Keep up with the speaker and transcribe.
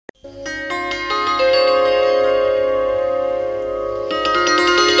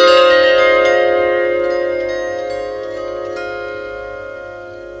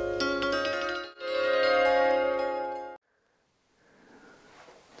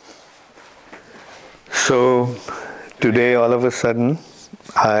So today all of a sudden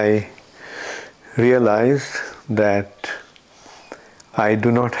I realized that I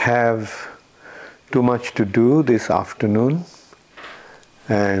do not have too much to do this afternoon,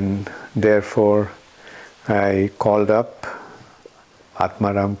 and therefore I called up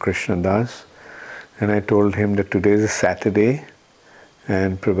Atmaram Krishnadas and I told him that today is a Saturday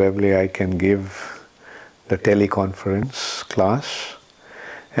and probably I can give the teleconference class.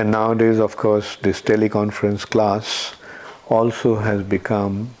 And nowadays, of course, this teleconference class also has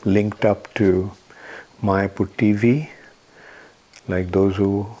become linked up to Mayapur TV. Like those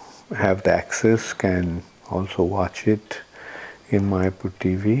who have the access can also watch it in Mayapur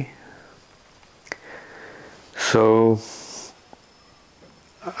TV. So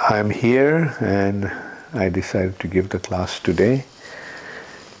I'm here and I decided to give the class today.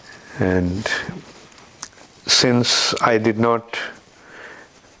 And since I did not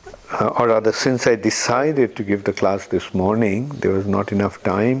or rather since I decided to give the class this morning, there was not enough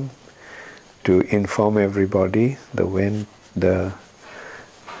time to inform everybody when the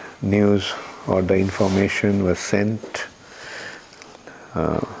news or the information was sent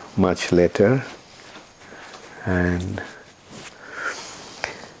much later. And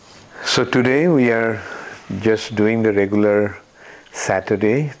so today we are just doing the regular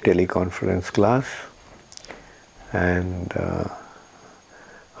Saturday teleconference class, and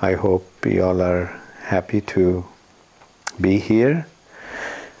I hope you all are happy to be here.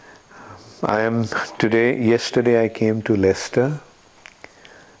 Yesterday I came to Leicester.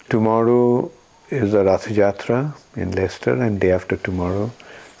 Tomorrow is the Rath Yatra in Leicester, and day after tomorrow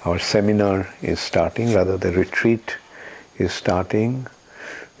our seminar is starting, rather the retreat is starting.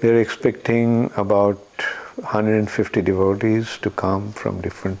 They're expecting about 150 devotees to come from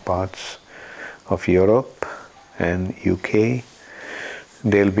different parts of Europe and UK.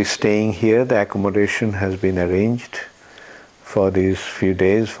 They'll be staying here. The accommodation has been arranged for these few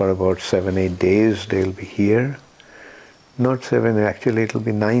days. For about 7-8 days they'll be here. Not 7, actually it'll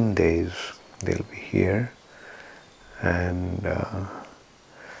be 9 days they'll be here. And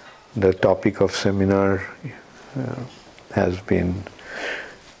the topic of seminar has been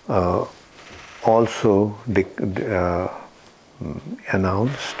also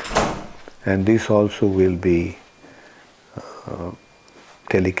announced, and this also will be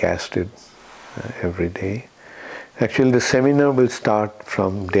telecasted every day. Actually, the seminar will start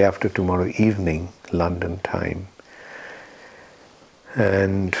from day after tomorrow evening, London time.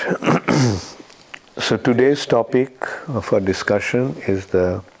 And so today's topic for discussion is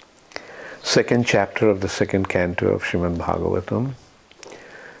the second chapter of the second canto of Srimad Bhagavatam.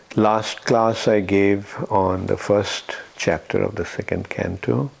 Last class I gave on the first chapter of the second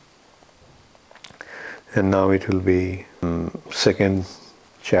canto, and now it will be second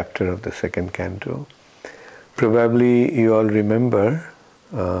chapter of the second canto. Probably you all remember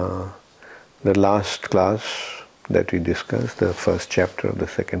the last class that we discussed, the first chapter of the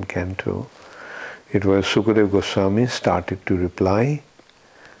second canto. It was Sukadeva Goswami started to reply,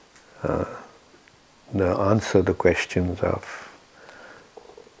 answer the questions of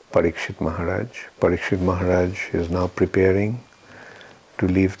Parikshit Maharaj. Parikshit Maharaj is now preparing to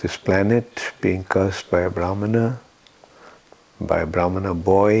leave this planet, being cursed by a Brahmana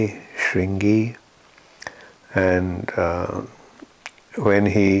boy, Shringi. And when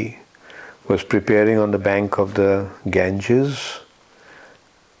he was preparing on the bank of the Ganges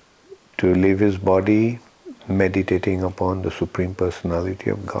to leave his body, meditating upon the Supreme Personality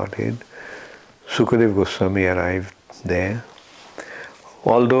of Godhead, Sukadeva Goswami arrived there.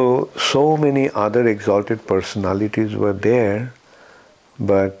 Although so many other exalted personalities were there,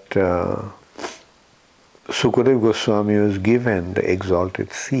 but Sukadeva Goswami was given the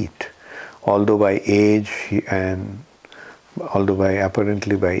exalted seat. Although by age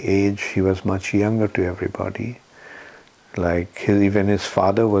apparently by age he was much younger to everybody. Like even his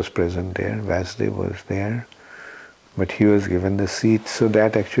father was present there, Vasudeva was there, but he was given the seat. So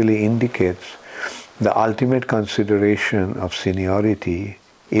that actually indicates the ultimate consideration of seniority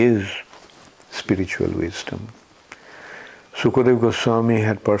is spiritual wisdom. Sukadeva Goswami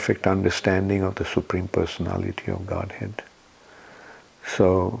had perfect understanding of the Supreme Personality of Godhead.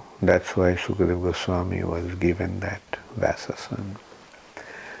 So that's why Sukadeva Goswami was given that Vyasasan.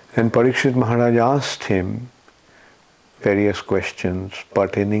 And Parikshit Maharaj asked him various questions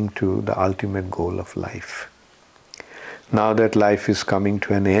pertaining to the ultimate goal of life. Now that life is coming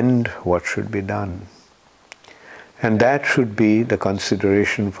to an end, what should be done? And that should be the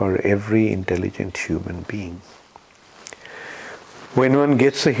consideration for every intelligent human being. When one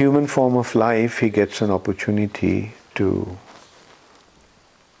gets a human form of life, he gets an opportunity to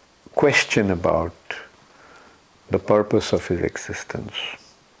question about the purpose of his existence.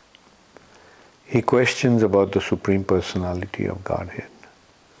 He questions about the Supreme Personality of Godhead.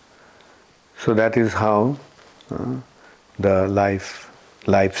 So that is how the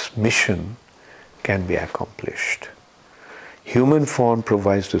life's mission can be accomplished. Human form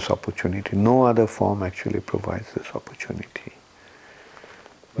provides this opportunity. No other form actually provides this opportunity.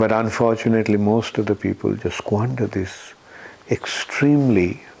 But unfortunately, most of the people just squander this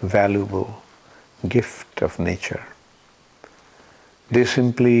extremely valuable gift of nature. They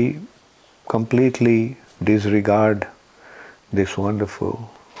simply completely disregard this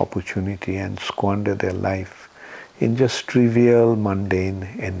wonderful opportunity and squander their life in just trivial, mundane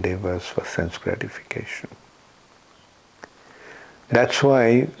endeavors for sense gratification. That's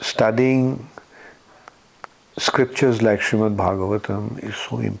why studying scriptures like Srimad Bhagavatam is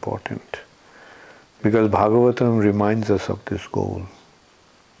so important, because Bhagavatam reminds us of this goal.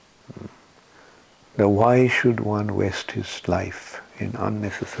 That why should one waste his life in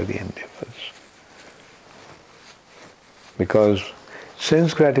unnecessary endeavors? Because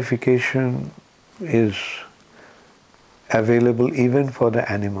sense gratification is available even for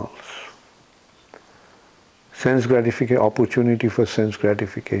the animals. Opportunity for sense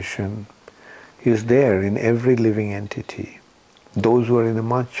gratification is there in every living entity, those who are in a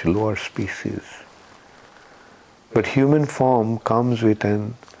much lower species. But human form comes with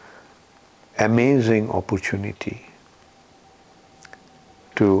an amazing opportunity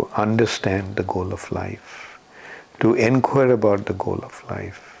to understand the goal of life, to inquire about the goal of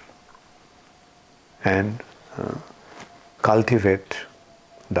life, and cultivate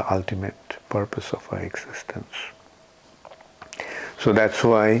the ultimate purpose of our existence. So that's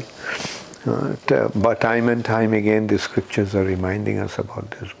why but time and time again the scriptures are reminding us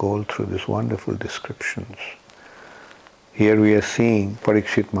about this goal through these wonderful descriptions. Here we are seeing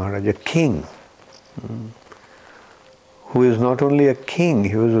Parikshit Maharaj, a king, who is not only a king,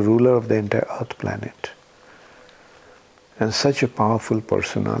 he was a ruler of the entire earth planet. And such a powerful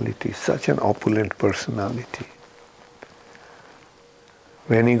personality, such an opulent personality.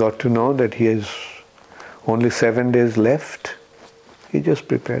 When he got to know that he has only 7 days left, he just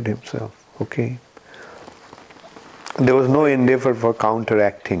prepared himself. Okay. There was no endeavor for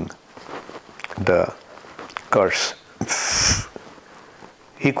counteracting the curse.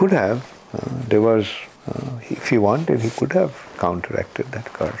 He could have, if he wanted, he could have counteracted that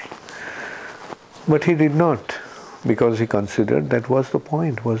curse. But he did not, because he considered that was the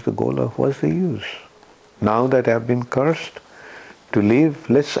point, was the goal of, was the use. Now that I have been cursed to live,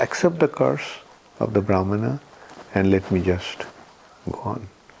 let's accept the curse of the Brahmana and let me just go on.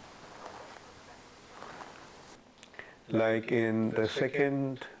 Like in the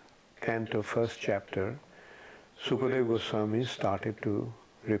second canto, first chapter, Sukadeva Goswami started to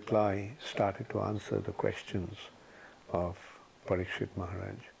answer the questions of Parikshit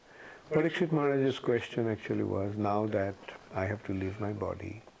Maharaj. Parikshit Maharaj's question actually was, now that I have to leave my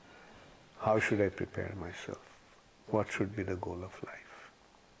body, how should I prepare myself? What should be the goal of life?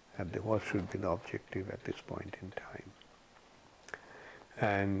 What should be the objective at this point in time?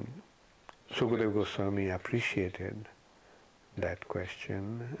 And Sukadeva Goswami appreciated that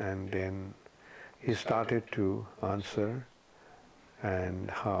question, and then he started to answer,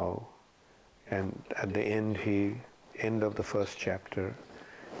 and at the end of the first chapter,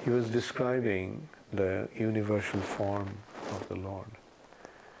 he was describing the universal form of the Lord,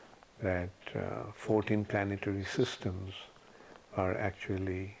 that 14 planetary systems are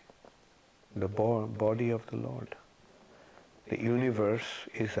actually the body of the Lord. The universe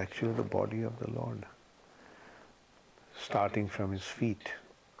is actually the body of the Lord, starting from his feet.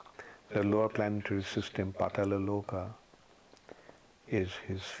 The lower planetary system, Patala Loka, is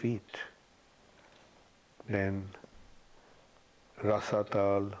his feet. Then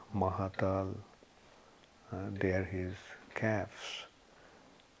Rasatal, Mahatal, they are his calves.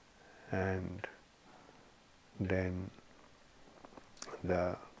 And then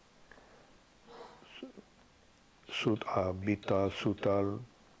the Bital, Sutal,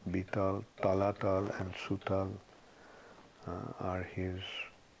 Bital, Talatal and Sutal are his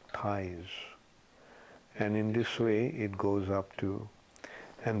thighs. And in this way it goes up to,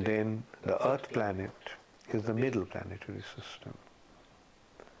 and then the Earth planet is the middle planetary system.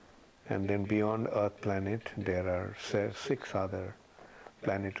 And then beyond Earth planet there are 6 other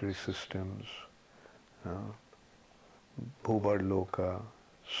planetary systems, Bhubarloka,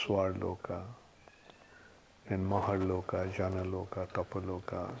 Swarloka, then Maharloka, Janaloka,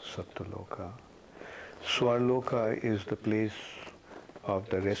 Tapaloka, Satyaloka. Swarloka is the place of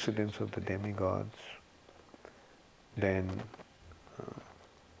the residence of the demigods. Then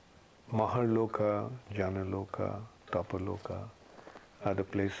Maharloka, Janaloka, Tapaloka are the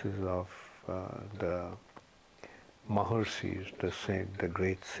places of the Maharshis, the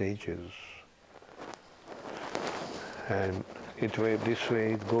great sages. And this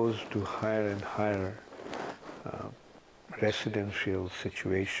way it goes to higher and higher residential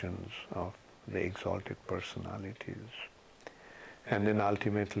situations of the exalted personalities. And then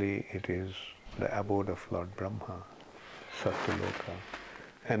ultimately it is the abode of Lord Brahma, Satyaloka.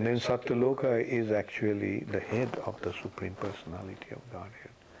 And then Satyaloka is actually the head of the Supreme Personality of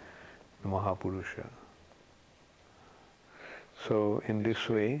Godhead, the Mahapurusha. So in this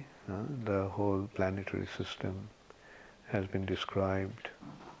way, the whole planetary system has been described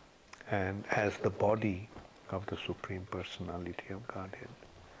and as the body of the Supreme Personality of Godhead.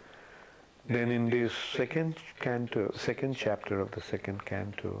 Then in this second chapter of the second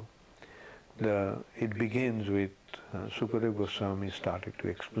canto, it begins with Sukadeva Goswami started to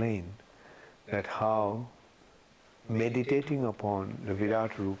explain that how meditating upon the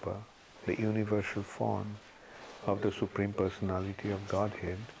Virat Rupa, the universal form of the Supreme Personality of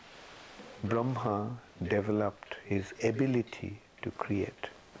Godhead, Brahma developed his ability to create.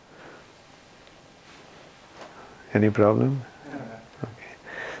 Any problem?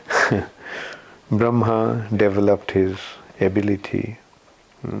 Okay. Brahma developed his ability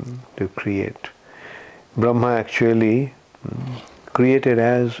to create. Brahma actually created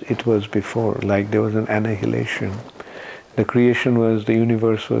as it was before, like there was an annihilation. The creation was, the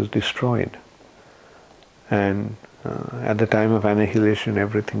universe was destroyed. And at the time of annihilation,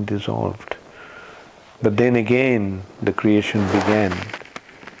 everything dissolved. But then again, the creation began,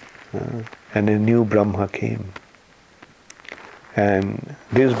 and a new Brahma came. And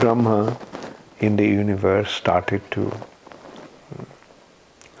this Brahma in the universe started to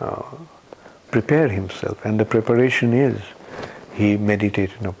prepare himself. And the preparation is, he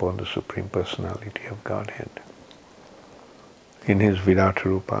meditated upon the Supreme Personality of Godhead in his Virat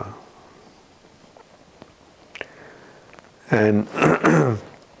Rupa. And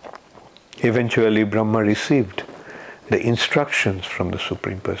eventually Brahma received the instructions from the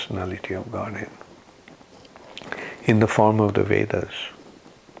Supreme Personality of Godhead in the form of the Vedas.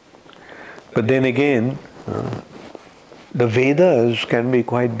 But then again, the Vedas can be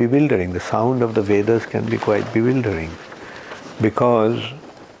quite bewildering. The sound of the Vedas can be quite bewildering because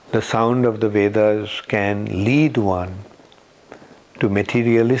the sound of the Vedas can lead one to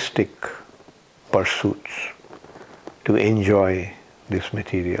materialistic pursuits, to enjoy this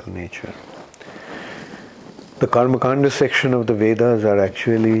material nature. The Karmakanda section of the Vedas are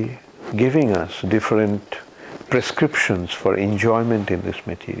actually giving us different prescriptions for enjoyment in this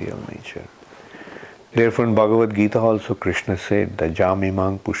material nature. Therefore in Bhagavad Gita also Krishna said that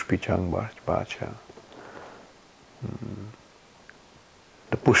Jamimang Pushpichang Bacha.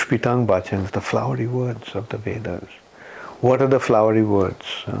 The Pushpitang Bachans, the flowery words of the Vedas. What are the flowery words?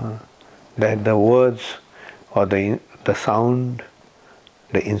 That the words or the sound,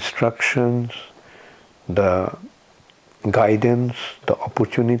 the instructions, the guidance, the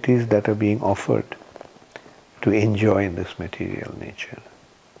opportunities that are being offered to enjoy in this material nature.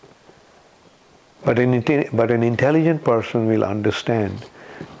 But an intelligent person will understand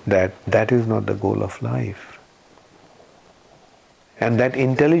that that is not the goal of life. And that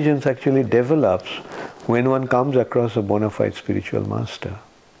intelligence actually develops when one comes across a bona fide spiritual master.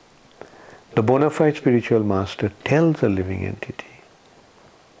 The bona fide spiritual master tells a living entity,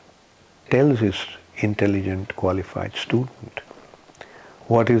 tells his intelligent, qualified student,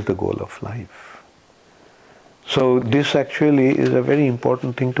 what is the goal of life. So this actually is a very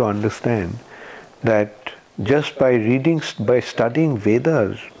important thing to understand, that just by studying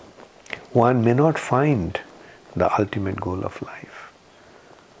Vedas, one may not find the ultimate goal of life.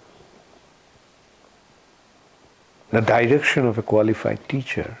 The direction of a qualified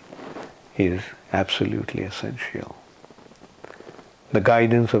teacher is absolutely essential. The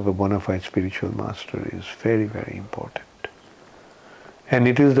guidance of a bona fide spiritual master is very, very important. And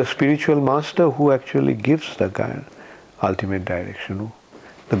it is the spiritual master who actually gives the ultimate direction.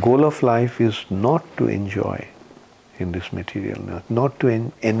 The goal of life is not to enjoy in this material nature, not to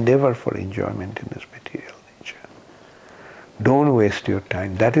endeavor for enjoyment in this material nature. Don't waste your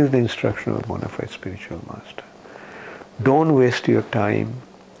time. That is the instruction of a bona fide spiritual master. Don't waste your time.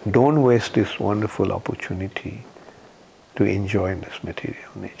 Don't waste this wonderful opportunity to enjoy in this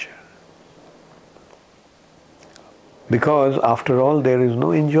material nature. Because after all, there is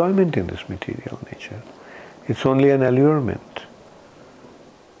no enjoyment in this material nature. It's only an allurement.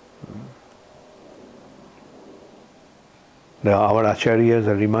 Our acharyas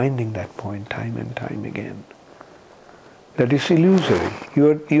are reminding that point time and time again. That is illusory.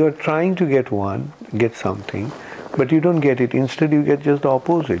 You are trying to get something, but you don't get it. Instead you get just the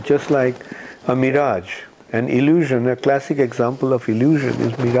opposite. Just like a mirage, an illusion, a classic example of illusion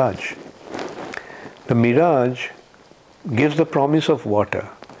is mirage. The mirage gives the promise of water,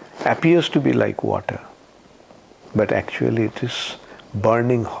 appears to be like water, but actually it is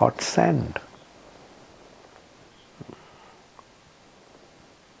burning hot sand.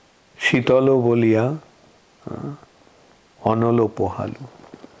 Shitalo bolia, onolo pohalu.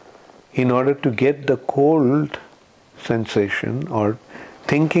 In order to get the cold sensation or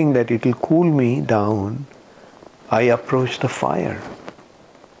thinking that it will cool me down, I approach the fire.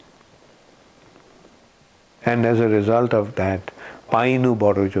 And as a result of that, painu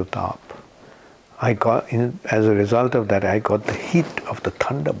borojo tap. As a result of that, I got the heat of the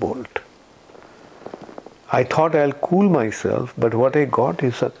thunderbolt. I thought I'll cool myself, but what I got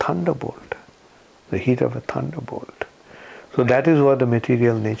is a thunderbolt, the heat of a thunderbolt. So that is what the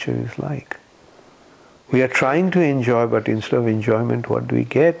material nature is like. We are trying to enjoy, but instead of enjoyment, what do we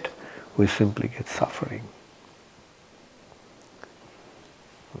get? We simply get suffering.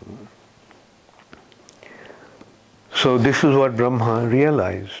 So this is what Brahma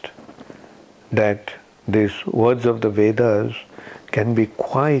realized, that these words of the Vedas can be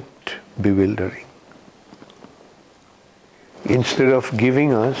quite bewildering. Instead of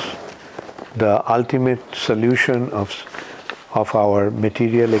giving us the ultimate solution of our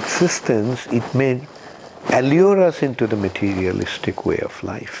material existence, it may allure us into the materialistic way of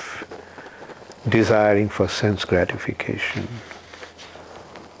life, desiring for sense gratification.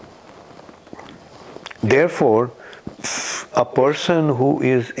 Therefore, a person who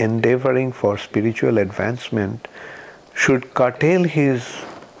is endeavoring for spiritual advancement should curtail his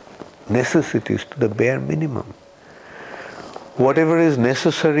necessities to the bare minimum. Whatever is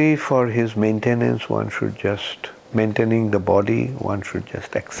necessary for his maintenance, maintaining the body, one should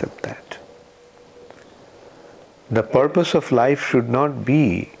just accept that. The purpose of life should not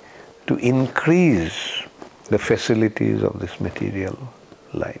be to increase the facilities of this material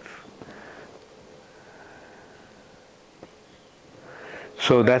life.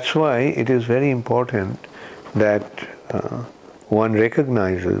 So that's why it is very important that one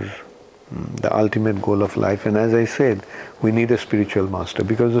recognizes the ultimate goal of life. And as I said, we need a spiritual master,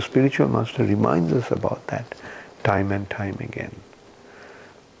 because the spiritual master reminds us about that time and time again.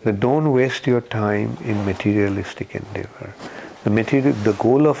 That don't waste your time in materialistic endeavor. The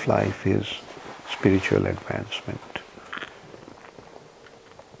goal of life is spiritual advancement.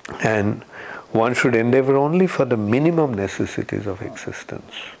 And one should endeavor only for the minimum necessities of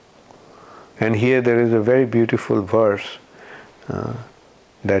existence. And here there is a very beautiful verse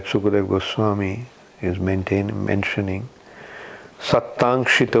that Sukadeva Goswami is mentioning.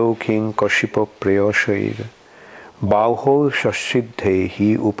 Sattangshito king kashipa prayashair bauho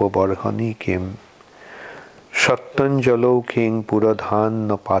shashidhe upabarhani kim Sattanjalo king puradhan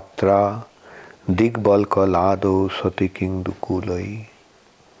na patra digbalka lado sati king dukulai.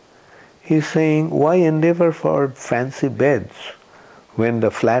 He's saying, why endeavor for fancy beds when the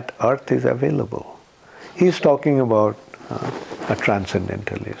flat earth is available? He's talking about a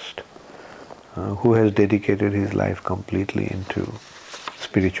transcendentalist who has dedicated his life completely into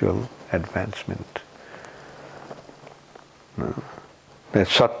spiritual advancement. That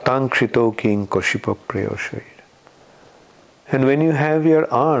Sattangshito king kashipa prayashair. And when you have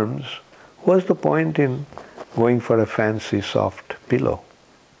your arms, what's the point in going for a fancy soft pillow?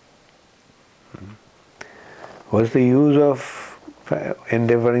 What's the use of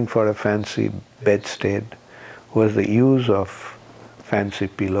endeavoring for a fancy bedstead? What's the use of fancy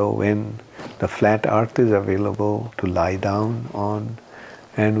pillow when the flat earth is available to lie down on,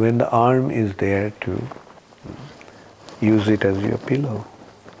 and when the arm is there to use it as your pillow?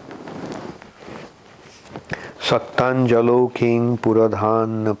 Sattanjalo king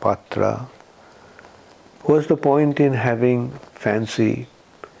puradhan patra. What's the point in having fancy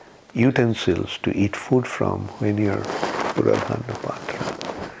utensils to eat food from when you're puradhan patra?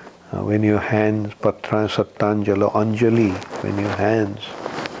 When your hands, patra, sattanjalo, anjali, when your hands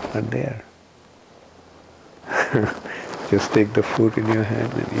are there. Just take the food in your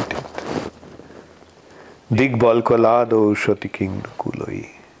hand and eat it. Digbalkolado shoti king kuloi.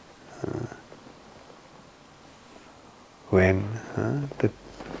 When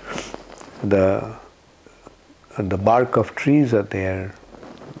the bark of trees are there,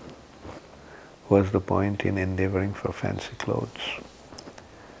 what's the point in endeavoring for fancy clothes?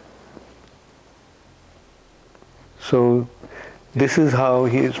 So this is how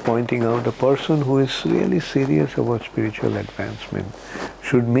he is pointing out a person who is really serious about spiritual advancement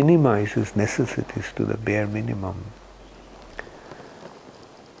should minimize his necessities to the bare minimum.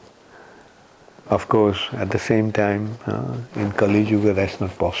 Of course, at the same time, in Kali Yuga that's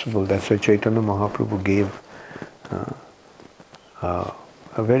not possible. That's why Chaitanya Mahaprabhu gave a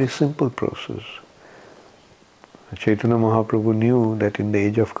very simple process. Chaitanya Mahaprabhu knew that in the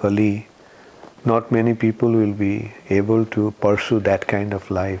age of Kali, not many people will be able to pursue that kind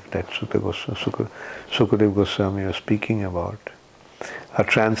of life that Sukadeva Goswami was speaking about. A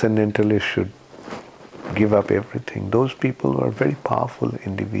transcendentalist should give up everything. Those people were very powerful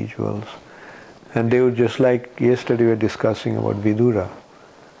individuals. And they were just like yesterday we were discussing about Vidura.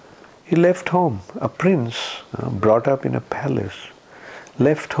 He left home, a prince brought up in a palace,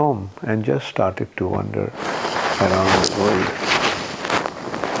 left home and just started to wander around the world,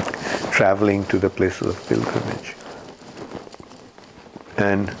 traveling to the places of pilgrimage.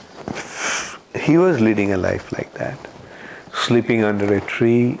 And he was leading a life like that, sleeping under a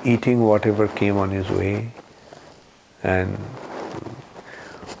tree, eating whatever came on his way, and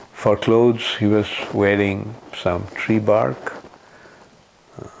for clothes he was wearing some tree bark.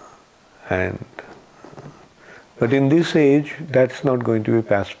 But in this age, that's not going to be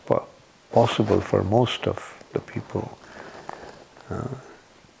possible for most of the people.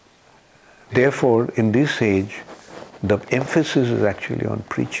 Therefore, in this age, the emphasis is actually on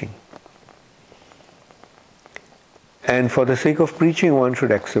preaching. And for the sake of preaching, one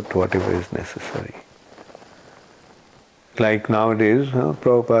should accept whatever is necessary. Like nowadays,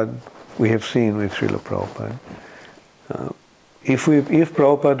 Prabhupada, we have seen with Srila Prabhupada, if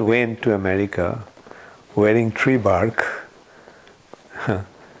Prabhupada went to America wearing tree bark,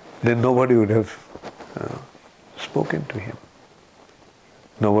 then nobody would have spoken to him.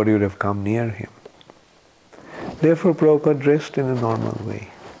 Nobody would have come near him. Therefore, Prabhupada dressed in a normal way.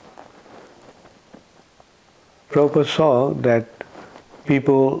 Prabhupada saw that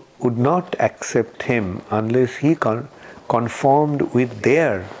people would not accept him unless he conformed with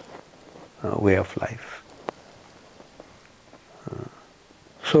their way of life.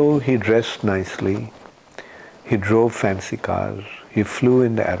 So he dressed nicely, he drove fancy cars, he flew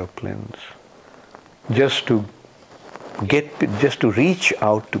in the aeroplanes, just to reach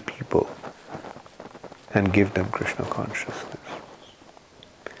out to people and give them Krishna consciousness.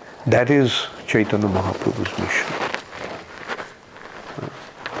 That is Chaitanya Mahaprabhu's mission.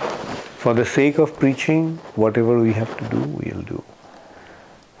 For the sake of preaching, whatever we have to do, we'll do.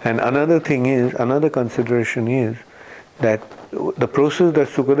 And another consideration is that the process that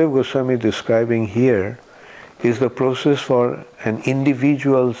Sukadeva Goswami is describing here is the process for an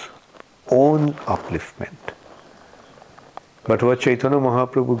individual's own upliftment. But what Chaitanya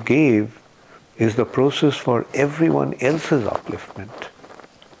Mahaprabhu gave is the process for everyone else's upliftment.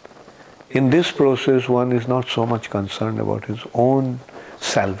 In this process, one is not so much concerned about his own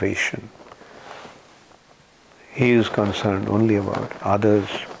salvation. He is concerned only about others'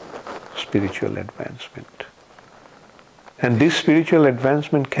 spiritual advancement. And this spiritual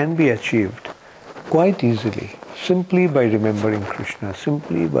advancement can be achieved quite easily, simply by remembering Krishna,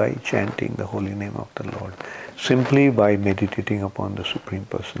 simply by chanting the holy name of the Lord, simply by meditating upon the Supreme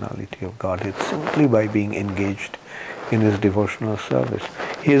Personality of Godhead, simply by being engaged in his devotional service.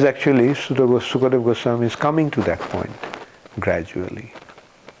 He is actually, Sukadeva Goswami is coming to that point gradually.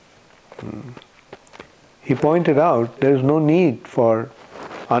 He pointed out there is no need for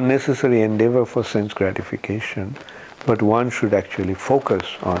unnecessary endeavor for sense gratification, but one should actually focus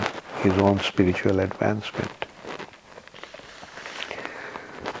on his own spiritual advancement.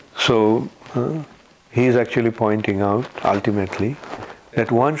 So, he is actually pointing out, ultimately,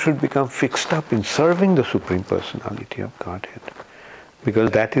 that one should become fixed up in serving the Supreme Personality of Godhead,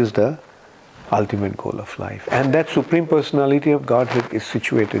 because that is the ultimate goal of life. And that Supreme Personality of Godhead is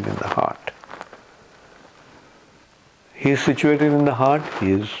situated in the heart. He is situated in the heart,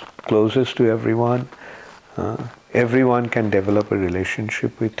 he is closest to everyone. Everyone can develop a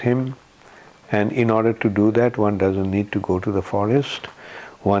relationship with him. And in order to do that, one doesn't need to go to the forest.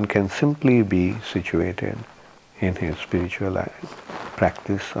 One can simply be situated in his spiritual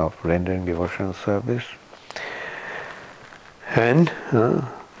practice of rendering devotional service. And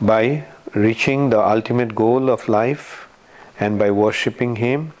by reaching the ultimate goal of life and by worshipping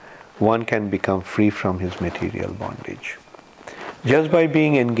him, one can become free from his material bondage. Just by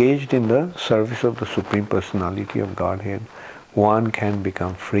being engaged in the service of the Supreme Personality of Godhead, one can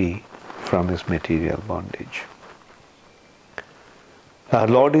become free from his material bondage. Our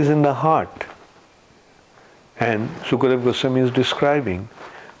Lord is in the heart. And Sukadeva Goswami is describing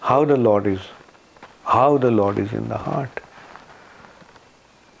how the Lord is in the heart.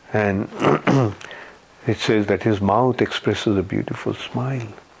 And it says that his mouth expresses a beautiful smile.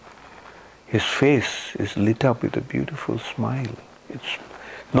 His face is lit up with a beautiful smile. It's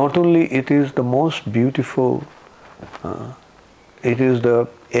Not only it is the most beautiful, it is the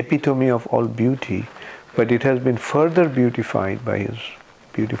epitome of all beauty, but it has been further beautified by his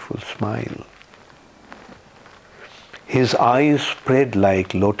beautiful smile. His eyes spread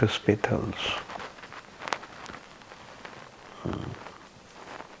like lotus petals.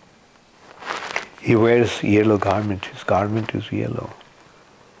 He wears yellow garment. His garment is yellow.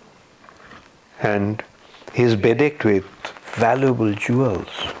 And he is bedecked with valuable jewels.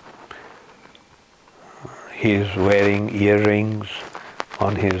 He is wearing earrings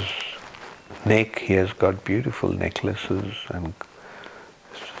on his neck. He has got beautiful necklaces, and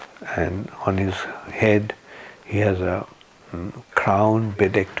on his head he has a crown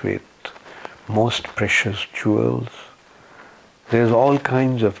bedecked with most precious jewels. There's all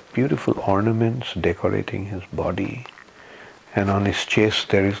kinds of beautiful ornaments decorating his body, and on his chest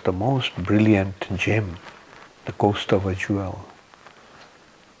there is the most brilliant gem, the coast of a jewel.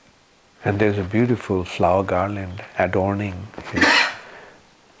 And there's a beautiful flower garland adorning his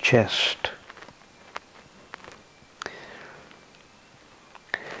chest.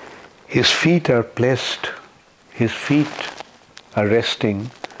 His feet are resting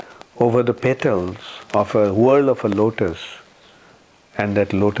over the petals of a whorl of a lotus, and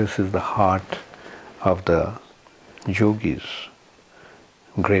that lotus is the heart of the yogis,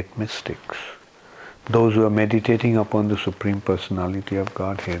 great mystics, those who are meditating upon the Supreme Personality of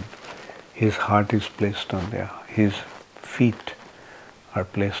Godhead. His heart is placed on his feet are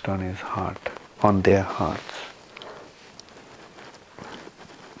placed on his heart, on their hearts.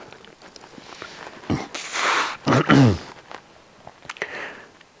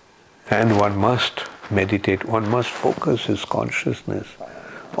 And one must meditate, one must focus his consciousness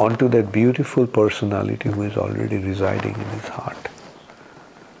onto that beautiful personality who is already residing in his heart.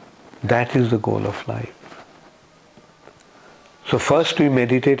 That is the goal of life. So first we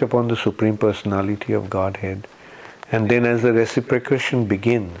meditate upon the Supreme Personality of Godhead, and then as the reciprocation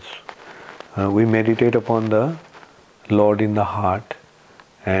begins, we meditate upon the Lord in the heart,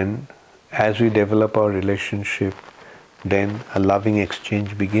 and as we develop our relationship, then a loving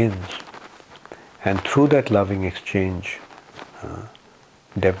exchange begins. And through that loving exchange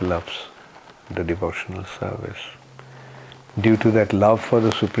develops the devotional service. Due to that love for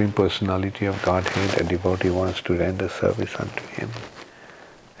the Supreme Personality of Godhead, a devotee wants to render service unto him.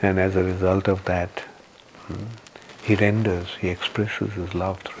 And as a result of that, he expresses his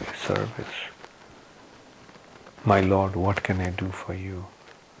love through his service. My Lord, what can I do for you?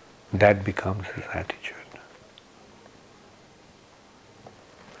 That becomes his attitude.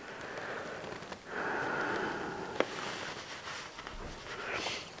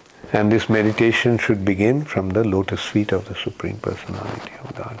 And this meditation should begin from the lotus feet of the Supreme Personality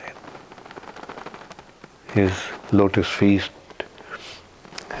of Godhead. His lotus feet,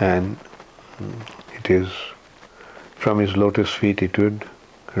 and it is from his lotus feet it would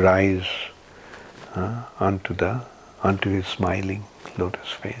rise onto his smiling lotus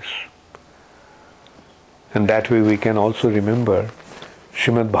face. And that way we can also remember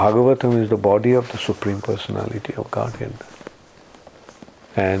Srimad Bhagavatam is the body of the Supreme Personality of Godhead.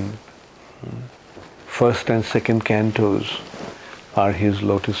 And first and second cantos are his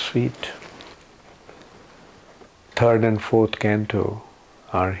lotus feet. Third and fourth canto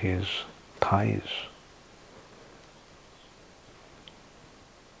are his thighs.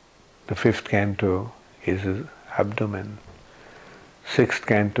 The fifth canto is his abdomen. Sixth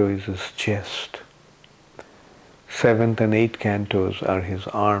canto is his chest. Seventh and eighth cantos are his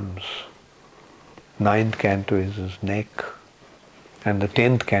arms. Ninth canto is his neck. And the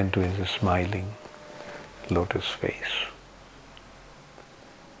 10th canto is a smiling lotus face.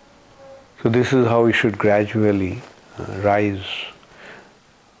 So this is how we should gradually rise,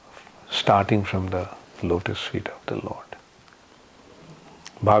 starting from the lotus feet of the Lord.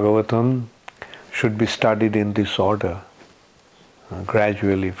 Bhagavatam should be studied in this order,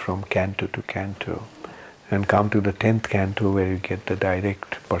 gradually from canto to canto, and come to the 10th canto where you get the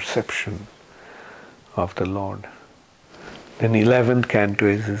direct perception of the Lord. Then 11th canto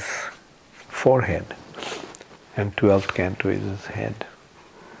is his forehead, and 12th canto is his head.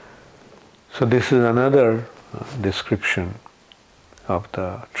 So this is another description of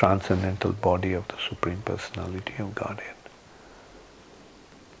the transcendental body of the Supreme Personality of Godhead.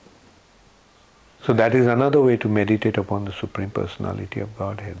 So that is another way to meditate upon the Supreme Personality of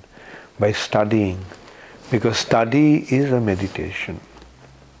Godhead, by studying, because study is a meditation.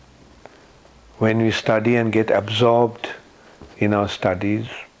 When we study and get absorbed in our studies,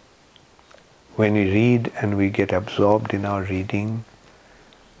 when we read and we get absorbed in our reading,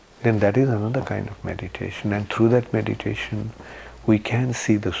 then that is another kind of meditation. And through that meditation, we can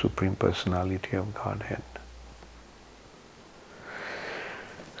see the Supreme Personality of Godhead.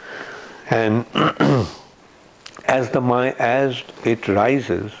 And as it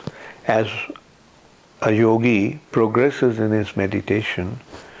rises, as a yogi progresses in his meditation,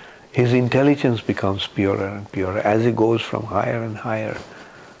 his intelligence becomes purer and purer. As he goes from higher and higher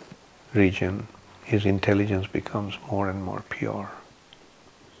region, his intelligence becomes more and more pure.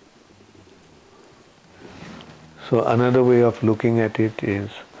 So another way of looking at it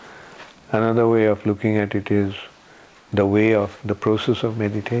is the way of the process of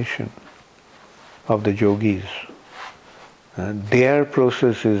meditation of the yogis. Their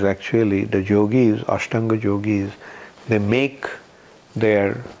process is actually, the yogis, Ashtanga yogis, they make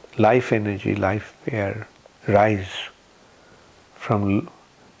their life energy, life air rise from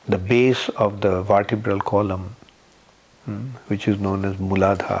the base of the vertebral column, which is known as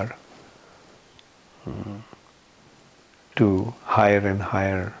Muladhara, to higher and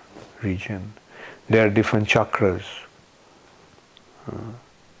higher region. There are different chakras. From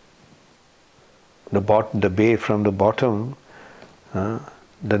the bottom,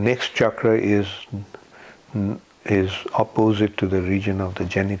 the next chakra is opposite to the region of the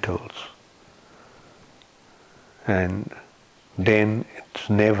genitals, and then it's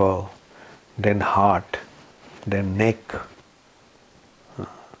navel, then heart, then neck,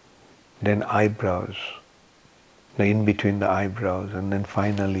 then eyebrows, in between the eyebrows, and then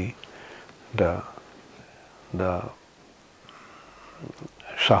finally the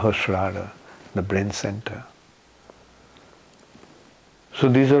Sahasrara, the brain center. So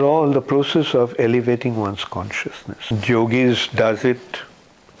these are all the process of elevating one's consciousness. Yogis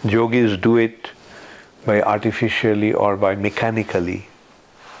do it by artificially or by mechanically,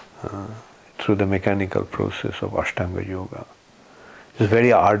 through the mechanical process of Ashtanga Yoga. It's a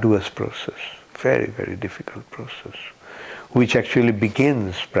very arduous process, very, very difficult process, which actually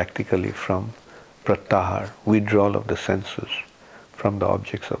begins practically from pratyahara, withdrawal of the senses from the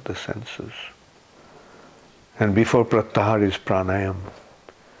objects of the senses. And before pratyahara is pranayam,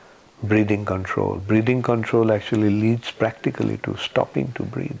 breathing control. Breathing control actually leads practically to stopping to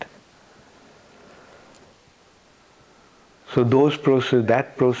breathe. So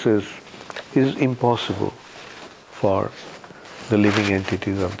that process is impossible for the living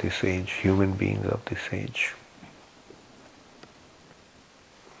entities of this age, human beings of this age.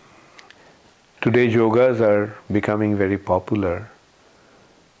 Today yogas are becoming very popular,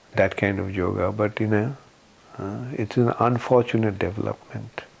 that kind of yoga, but it's an unfortunate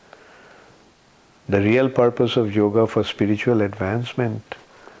development. The real purpose of yoga for spiritual advancement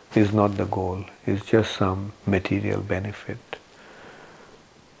is not the goal, it's just some material benefit.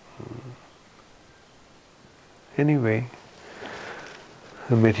 Anyway,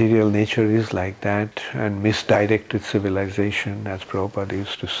 the material nature is like that, and misdirected civilization, as Prabhupada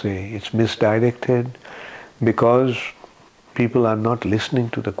used to say, it's misdirected because people are not listening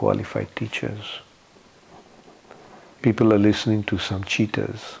to the qualified teachers. People are listening to some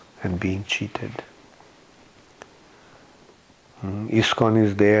cheaters and being cheated. ISKCON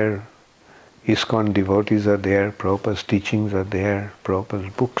is there, ISKCON devotees are there, Prabhupada's teachings are there,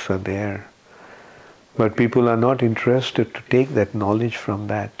 Prabhupada's books are there. But people are not interested to take that knowledge from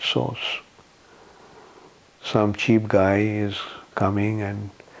that source. Some cheap guy is coming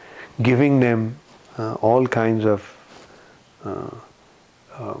and giving them all kinds of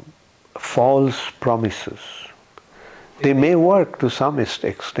false promises. They may work to some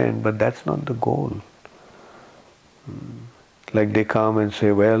extent, but that's not the goal. Like they come and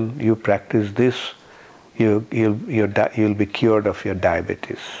say, well, you practice this, you'll be cured of your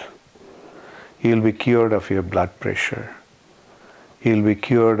diabetes. You'll be cured of your blood pressure. You'll be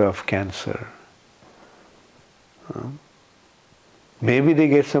cured of cancer. Maybe they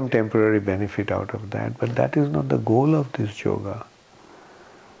get some temporary benefit out of that, but that is not the goal of this yoga.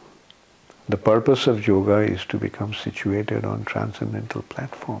 The purpose of yoga is to become situated on transcendental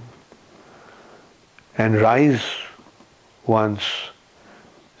platform and rise one's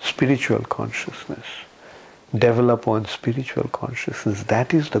spiritual consciousness, develop one's spiritual consciousness.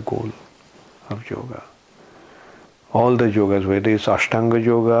 That is the goal of yoga. All the yogas, whether it's Ashtanga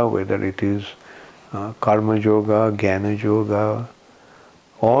Yoga, whether it is Karma Yoga, Jnana Yoga,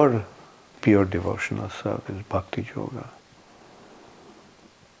 or pure devotional service, Bhakti Yoga.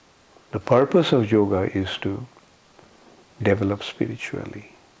 The purpose of yoga is to develop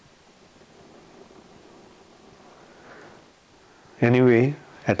spiritually. Anyway,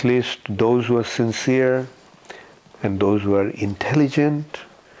 at least those who are sincere and those who are intelligent,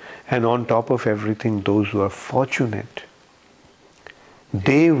 and on top of everything, those who are fortunate,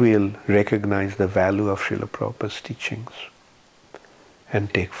 they will recognize the value of Srila Prabhupada's teachings.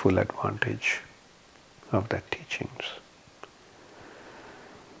 and take full advantage of that teachings.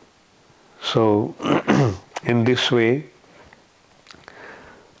 So, in this way,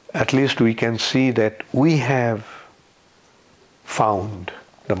 at least we can see that we have found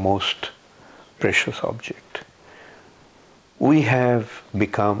the most precious object. We have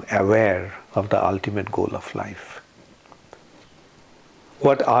become aware of the ultimate goal of life.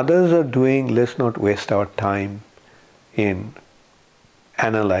 What others are doing, let's not waste our time in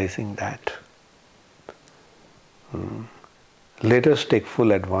analyzing that. Let us take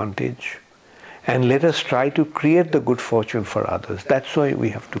full advantage and let us try to create the good fortune for others. That's why we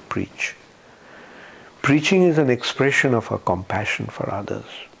have to preach. Preaching is an expression of our compassion for others.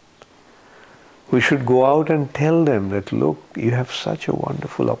 We should go out and tell them that, look, you have such a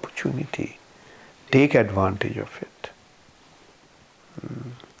wonderful opportunity. Take advantage of it.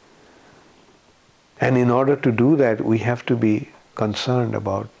 And in order to do that, we have to be concerned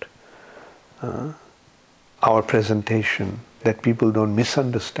about our presentation, that people don't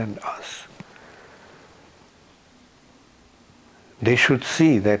misunderstand us. They should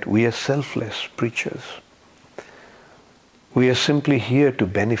see that we are selfless preachers. We are simply here to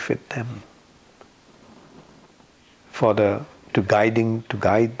benefit them, to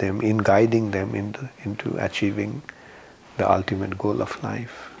guide them into achieving the ultimate goal of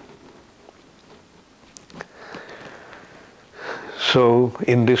life. So,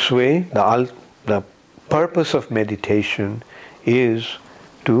 in this way, the purpose of meditation is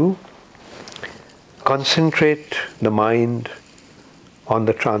to concentrate the mind on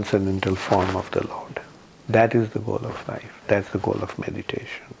the transcendental form of the Lord. That is the goal of life. That's the goal of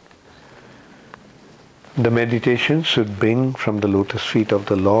meditation. The meditation should bring from the lotus feet of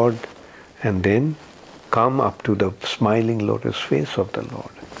the Lord and then come up to the smiling lotus face of the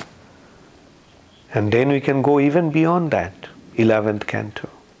Lord. And then we can go even beyond that, 11th canto.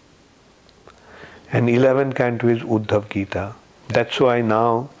 And 11th canto is Uddhav Gita. That's why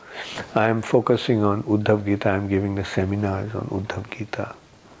now I am focusing on Uddhav Gita. I am giving the seminars on Uddhav Gita.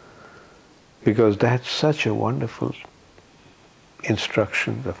 Because that's such a wonderful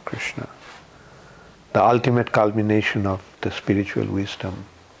instruction of Krishna. The ultimate culmination of the spiritual wisdom.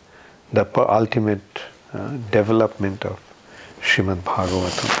 The ultimate development of Srimad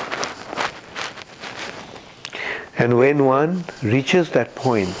Bhagavatam. And when one reaches that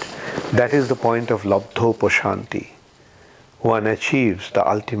point, that is the point of Labdhoposhanti. One achieves the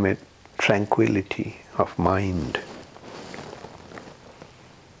ultimate tranquility of mind.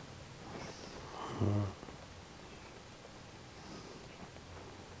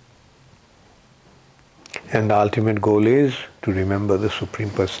 And the ultimate goal is to remember the Supreme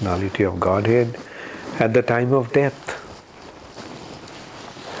Personality of Godhead at the time of death.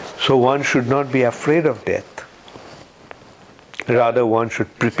 So one should not be afraid of death. Rather, one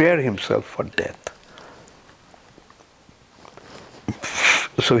should prepare himself for death.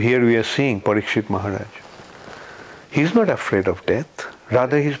 So here we are seeing Parikshit Maharaj. He's not afraid of death.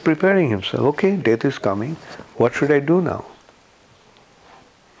 Rather, he's preparing himself. Okay, death is coming. What should I do now?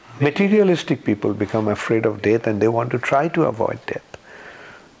 Materialistic people become afraid of death and they want to try to avoid death.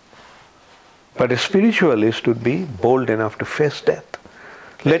 But a spiritualist would be bold enough to face death.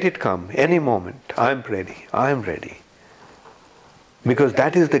 Let it come any moment. I'm ready. I'm ready. Because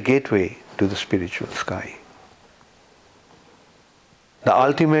that is the gateway to the spiritual sky. The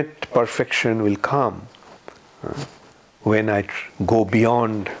ultimate perfection will come when I go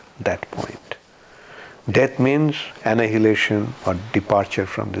beyond that point. Death means annihilation or departure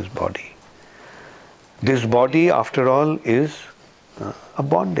from this body. This body, after all, is a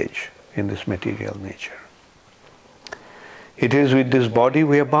bondage in this material nature. It is with this body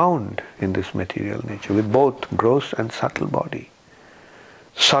we are bound in this material nature, with both gross and subtle body.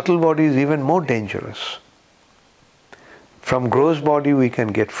 Subtle body is even more dangerous. From gross body we can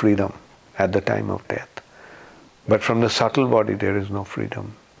get freedom at the time of death. But from the subtle body there is no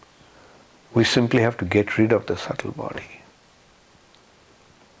freedom. We simply have to get rid of the subtle body.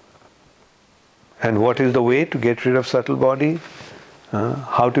 And what is the way to get rid of subtle body?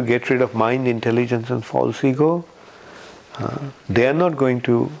 How to get rid of mind, intelligence and false ego? They are not going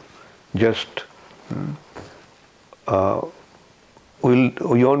to just we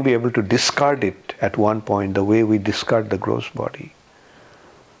won't be able to discard it at one point the way we discard the gross body.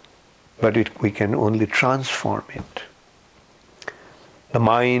 But we can only transform it. The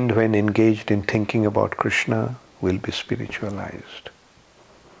mind, when engaged in thinking about Krishna, will be spiritualized.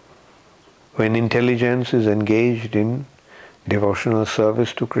 When intelligence is engaged in devotional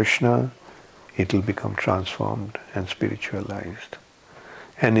service to Krishna, it will become transformed and spiritualized.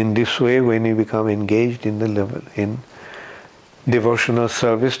 And in this way, when you become engaged in devotional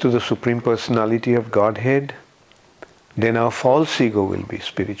service to the Supreme Personality of Godhead, then our false ego will be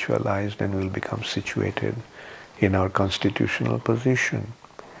spiritualized and will become situated in our constitutional position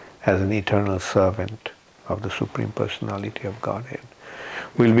as an eternal servant of the Supreme Personality of Godhead.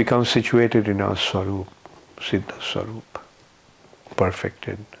 We'll become situated in our Swarup, Siddha Swarup,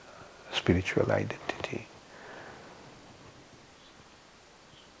 perfected spiritual identity.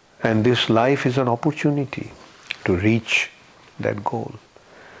 And this life is an opportunity to reach that goal,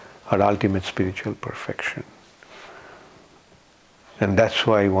 our ultimate spiritual perfection. And that's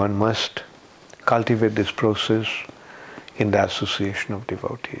why one must cultivate this process in the association of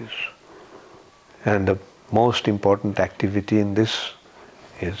devotees. And the most important activity in this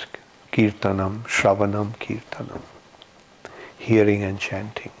is kirtanam, shravanam kirtanam, hearing and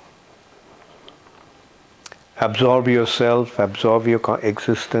chanting. Absorb yourself, absorb your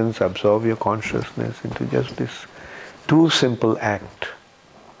existence, absorb your consciousness into just this two simple act,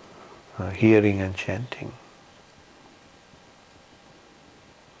 hearing and chanting.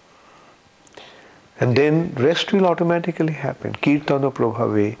 And then rest will automatically happen. Kirtana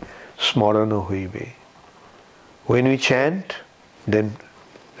prabhave smarana hoive. When we chant, then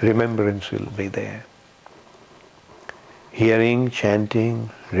remembrance will be there. Hearing,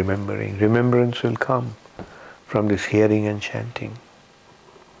 chanting, remembering. Remembrance will come from this hearing and chanting.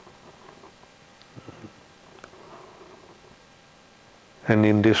 And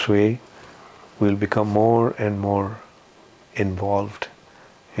in this way, we'll become more and more involved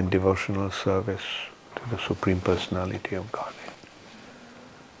in devotional service to the Supreme Personality of Godhead.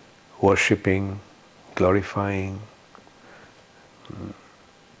 Worshipping, glorifying,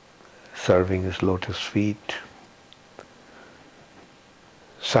 serving His lotus feet,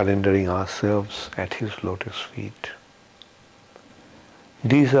 surrendering ourselves at His lotus feet.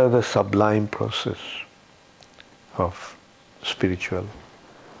 These are the sublime process of spiritual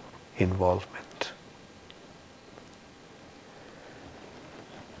involvement.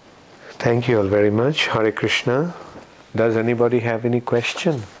 Thank you all very much. Hare Krishna. Does anybody have any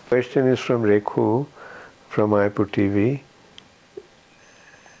question? Question is from Rekhu from Mayapur TV.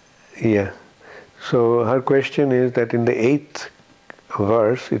 Yeah. So her question is that in the 8th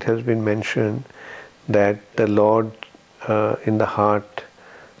verse it has been mentioned that the Lord in the heart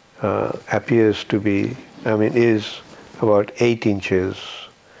appears to be, is about 8 inches.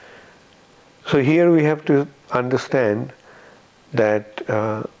 So here we have to understand that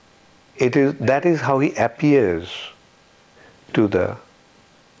that is how He appears to the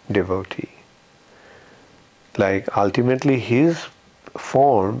devotee. Like ultimately His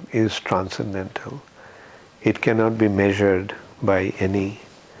form is transcendental. It cannot be measured by any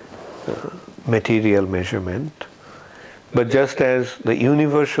material measurement. But just as the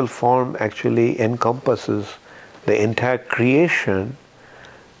universal form actually encompasses the entire creation,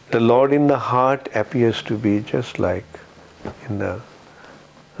 the Lord in the heart appears to be just like in the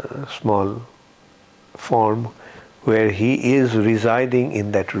small form where He is residing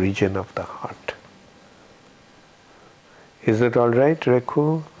in that region of the heart. Is that all right,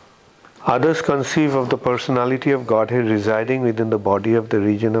 Rekhu? Others conceive of the personality of Godhead residing within the body of the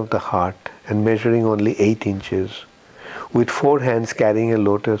region of the heart and measuring only 8 inches, with 4 hands carrying a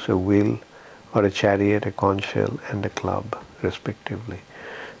lotus, a wheel, or a chariot, a conch shell, and a club, respectively.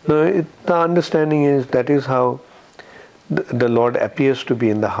 Now, the understanding is that is how the Lord appears to be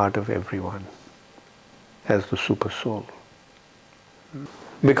in the heart of everyone, as the super soul.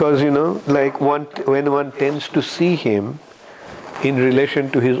 Because, like when one tends to see Him in relation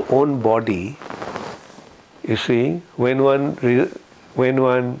to his own body, you see, when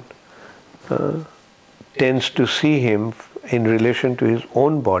one tends to see Him in relation to his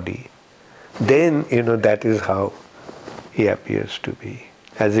own body, then, that is how He appears to be.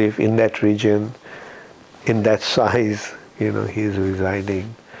 As if in that region, in that size, He is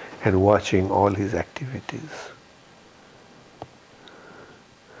residing and watching all His activities.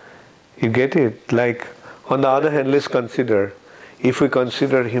 You get it? Like, on the other hand, let's consider, if we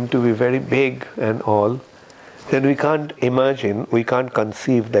consider Him to be very big and all, then we can't imagine, we can't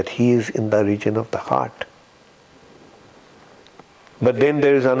conceive that He is in the region of the heart. But then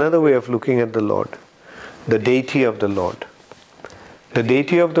there is another way of looking at the Lord, the deity of the Lord. The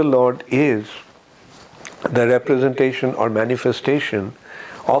deity of the Lord is the representation or manifestation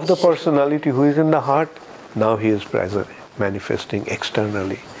of the personality who is in the heart. Now He is present, manifesting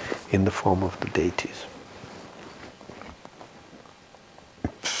externally in the form of the deities.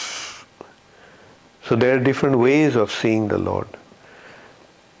 So there are different ways of seeing the Lord.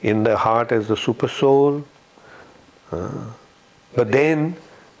 In the heart as the super soul. But then,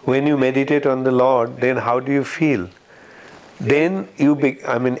 when you meditate on the Lord, then how do you feel? then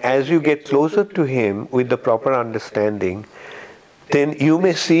as you get closer to him with the proper understanding, then you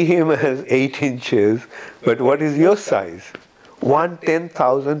may see him as 8 inches, but what is your size?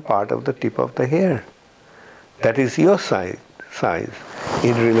 1/10,000th part of the tip of the hair. That is your size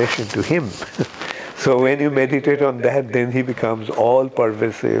in relation to him. So when you meditate on that, then he becomes all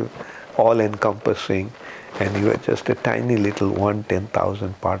pervasive, all encompassing, and you are just a tiny little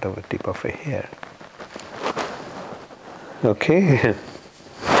 1/10,000th part of a tip of a hair. Okay?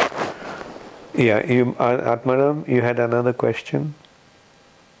 Yeah, Atmaram, you had another question?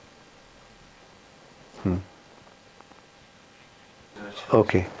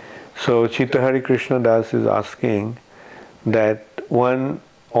 Okay. So Chitta Hari Krishna Das is asking that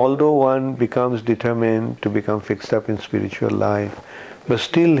although one becomes determined to become fixed up in spiritual life, but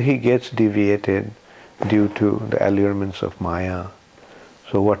still he gets deviated due to the allurements of Maya.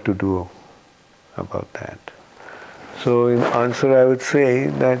 So what to do about that? So in answer I would say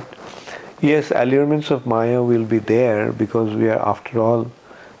that yes, allurements of Maya will be there because we are, after all,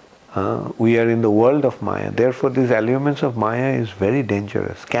 we are in the world of Maya. Therefore these allurements of Maya is very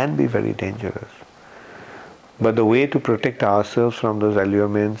dangerous, can be very dangerous. But the way to protect ourselves from those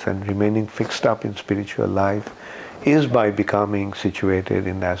allurements and remaining fixed up in spiritual life is by becoming situated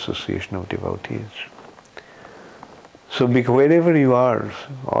in the association of devotees. So wherever you are,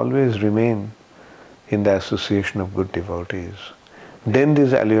 always remain in the association of good devotees. Then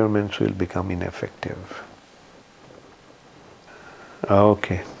these allurements will become ineffective.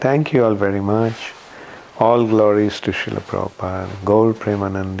 Okay, thank you all very much. All glories to Srila Prabhupada. Gaur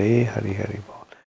Premanande, Hari Hari Bol.